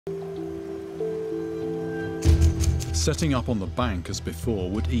Setting up on the bank as before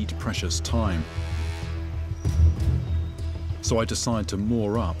would eat precious time. So I decide to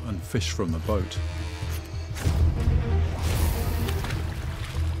moor up and fish from the boat.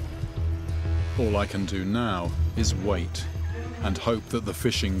 All I can do now is wait and hope that the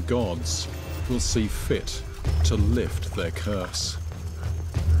fishing gods will see fit to lift their curse.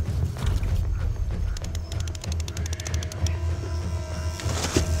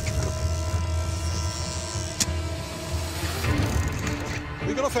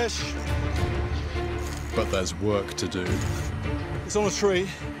 We got a fish. But there's work to do. It's on a tree.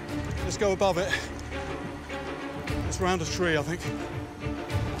 Let's go above it. It's round a tree, I think.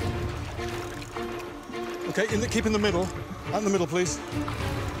 Okay, keep in the middle. Out in the middle, please.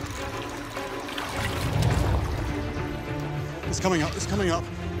 It's coming up, it's coming up.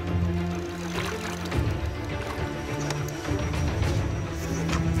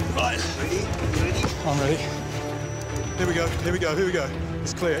 Right. Ready? I'm ready. Here we go, here we go, here we go.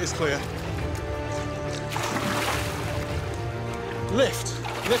 It's clear, it's clear. Lift,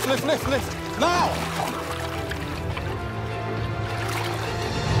 lift, lift, lift, lift. Now!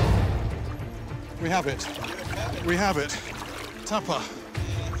 We have it. We have it. Tapah.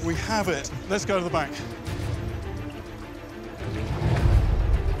 We have it. Let's go to the bank.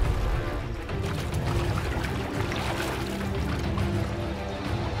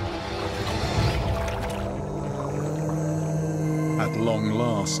 At long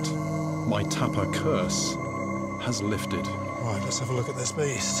last, my Tapah curse has lifted. Right, let's have a look at this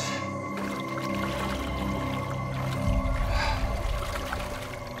beast.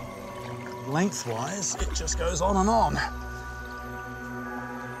 Lengthwise, it just goes on and on.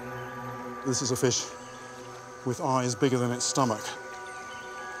 This is a fish with eyes bigger than its stomach.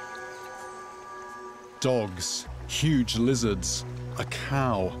 Dogs, huge lizards, a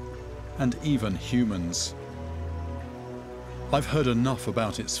cow, and even humans. I've heard enough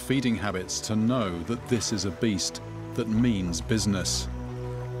about its feeding habits to know that this is a beast that means business.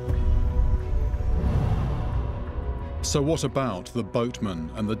 So what about the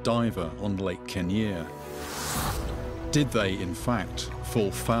boatman and the diver on Lake Kenyir? Did they, in fact,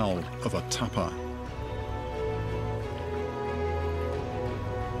 fall foul of a Tapah?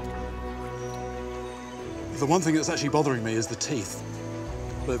 The one thing that's actually bothering me is the teeth.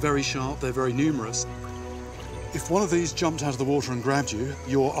 They're very sharp, they're very numerous. If one of these jumped out of the water and grabbed you,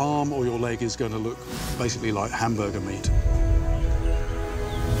 your arm or your leg is going to look basically like hamburger meat.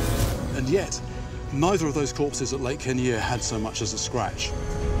 And yet, neither of those corpses at Lake Kenyir had so much as a scratch.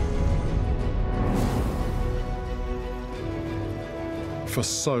 For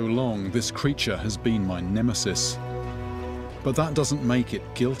so long, this creature has been my nemesis. But that doesn't make it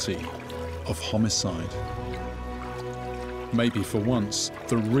guilty of homicide. Maybe for once,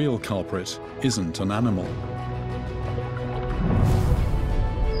 the real culprit isn't an animal.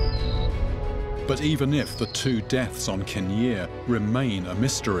 But even if the 2 deaths on Kenyir remain a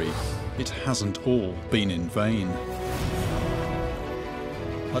mystery, it hasn't all been in vain.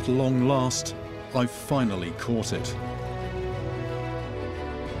 At long last, I've finally caught it.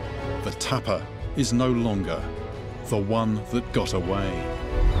 The Tapah is no longer the one that got away.